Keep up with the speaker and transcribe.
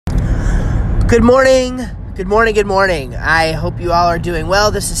Good morning. Good morning. Good morning. I hope you all are doing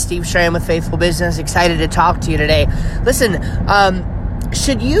well. This is Steve Schramm with Faithful Business. Excited to talk to you today. Listen,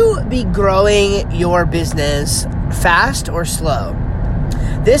 should you be growing your business fast or slow?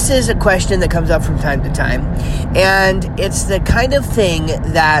 This is a question that comes up from time to time, and it's the kind of thing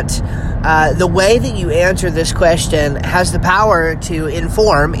that the way that you answer this question has the power to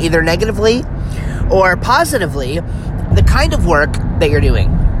inform, either negatively or positively, the kind of work that you're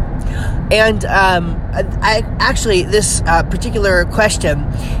doing. And this particular question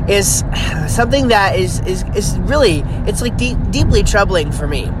is something that is really, it's like deeply troubling for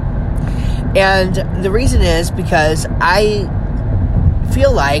me. And the reason is because I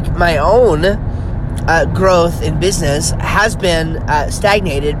feel like my own growth in business has been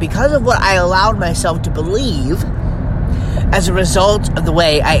stagnated because of what I allowed myself to believe as a result of the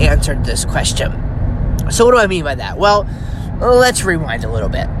way I answered this question. So what do I mean by that? Well, let's rewind a little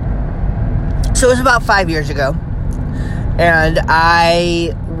bit. So it was about 5 years ago, and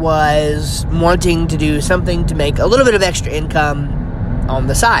I was wanting to do something to make a little bit of extra income on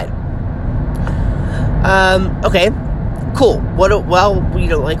the side. Okay, cool. What do I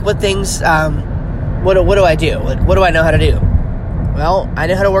do? Like, what do I know how to do? Well, I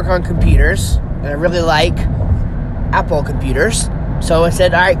know how to work on computers, and I really like Apple computers. So I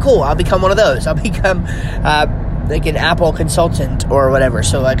said, all right, cool, I'll become one of those. I'll become like an Apple consultant or whatever.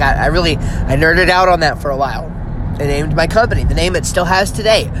 So I nerded out on that for a while. I named my company, the name it still has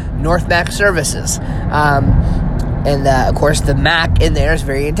today, North Mac Services. And of course, the Mac in there is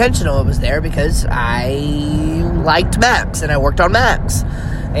very intentional. It was there because I liked Macs and I worked on Macs.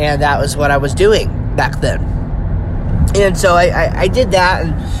 And that was what I was doing back then. And so I did that.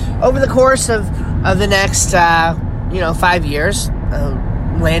 And over the course of the next 5 years,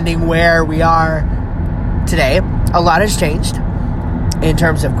 landing where we are today, a lot has changed in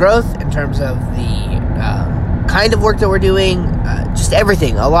terms of growth, in terms of the kind of work that we're doing, just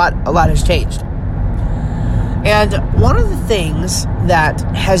everything. A lot has changed. And one of the things that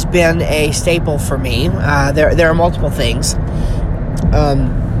has been a staple for me, there are multiple things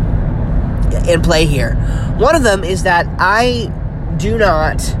in play here. One of them is that I do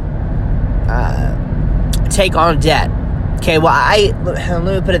not take on debt. Okay, well, let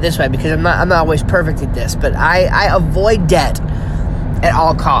me put it this way, because I'm not always perfect at this, but I avoid debt at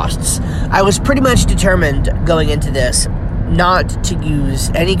all costs. I was pretty much determined going into this not to use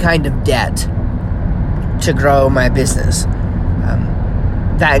any kind of debt to grow my business.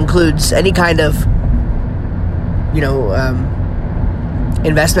 That includes any kind of,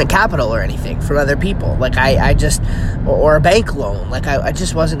 investment capital or anything from other people. Like or a bank loan. Like I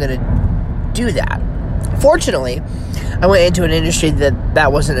just wasn't going to do that. Fortunately, I went into an industry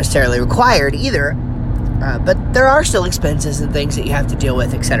that wasn't necessarily required either, but there are still expenses and things that you have to deal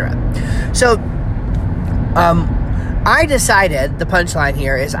with, etc. So, I decided, the punchline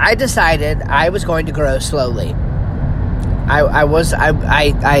here is, I decided I was going to grow slowly.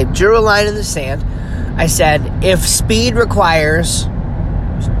 I drew a line in the sand. I said, if speed requires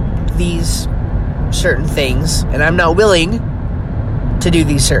these certain things, and I'm not willing to do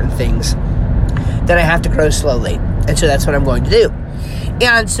these certain things, then I have to grow slowly. And so that's what I'm going to do.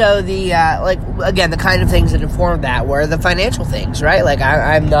 And so the kind of things that informed that were the financial things, right? Like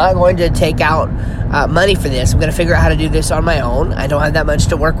I'm not going to take out money for this. I'm going to figure out how to do this on my own. I don't have that much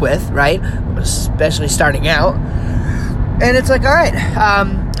to work with, right? Especially starting out. And it's like, all right,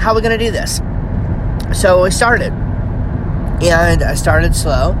 how are we going to do this? So I started. And I started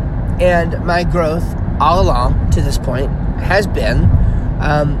slow. And my growth all along to this point has been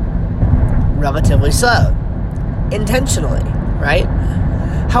relatively slow, intentionally, right?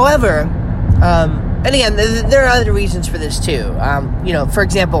 However, and again, there are other reasons for this too. For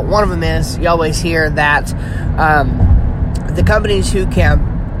example, one of them is you always hear that the companies who can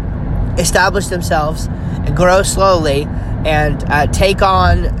establish themselves and grow slowly and take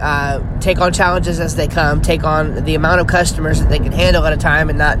on challenges as they come, take on the amount of customers that they can handle at a time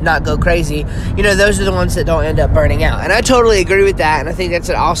and not go crazy, those are the ones that don't end up burning out. And I totally agree with that, and I think that's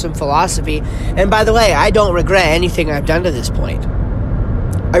an awesome philosophy. And by the way, I don't regret anything I've done to this point.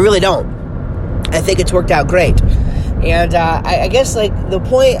 I really don't. I think it's worked out great. And I guess, the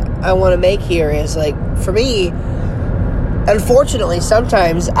point I want to make here is, for me, unfortunately,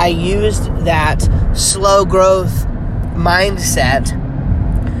 sometimes I used that slow growth mindset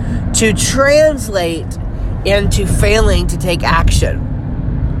to translate into failing to take action.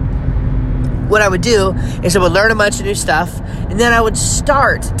 What I would do is I would learn a bunch of new stuff, and then I would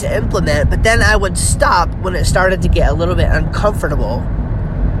start to implement, but then I would stop when it started to get a little bit uncomfortable.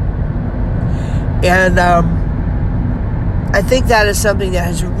 And I think that is something that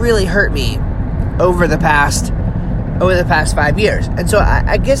has really hurt me over the past 5 years. And so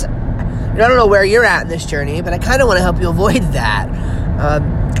I guess, I don't know where you're at in this journey, but I kind of want to help you avoid that.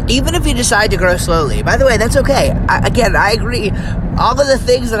 Even if you decide to grow slowly. By the way, that's okay. I agree. All of the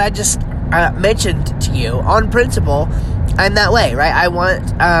things that I just mentioned to you, on principle, I'm that way, right? I want,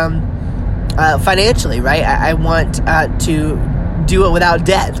 financially, right? I want to do it without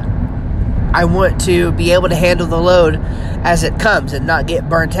debt. I want to be able to handle the load as it comes and not get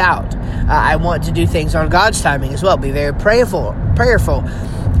burnt out. I want to do things on God's timing as well. Be very prayerful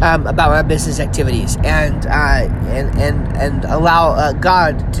about my business activities, and allow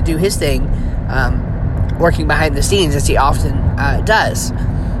God to do His thing, working behind the scenes as He often does.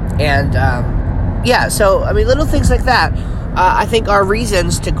 And so I mean, little things like that, I think, are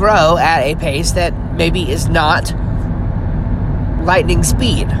reasons to grow at a pace that maybe is not lightning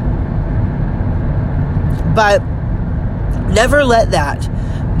speed. But never let that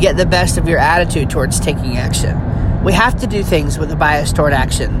get the best of your attitude towards taking action. We have to do things with a bias toward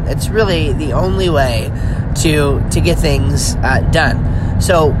action. It's really the only way to get things done.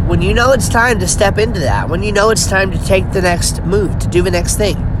 So when you know it's time to step into that, when you know it's time to take the next move, to do the next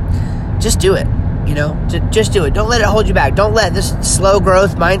thing, just do it. Just do it. Don't let it hold you back. Don't let this slow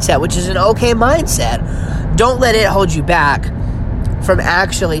growth mindset, which is an okay mindset, don't let it hold you back from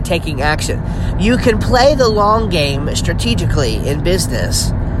actually taking action. You can play the long game strategically in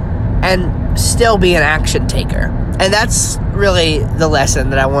business and still be an action taker. And that's really the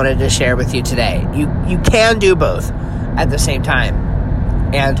lesson that I wanted to share with you today. You can do both at the same time.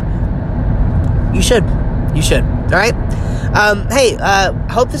 And you should. All right? Hey,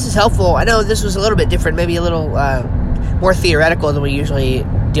 hope this is helpful. I know this was a little bit different, maybe a little more theoretical than we usually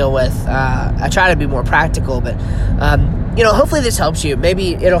deal with. I try to be more practical, but hopefully this helps you.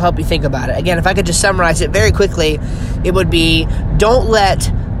 Maybe it'll help you think about it. Again, if I could just summarize it very quickly, it would be, don't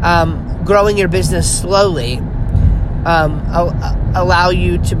let growing your business slowly allow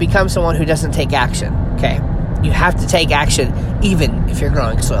you to become someone who doesn't take action. Okay? You have to take action even if you're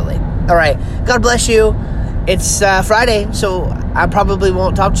growing slowly. All right. God bless you. It's Friday, so I probably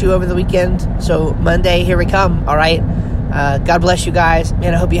won't talk to you over the weekend. So Monday, here we come. All right? God bless you guys.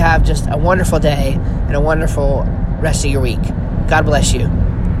 Man, I hope you have just a wonderful day and a wonderful rest of your week. God bless you.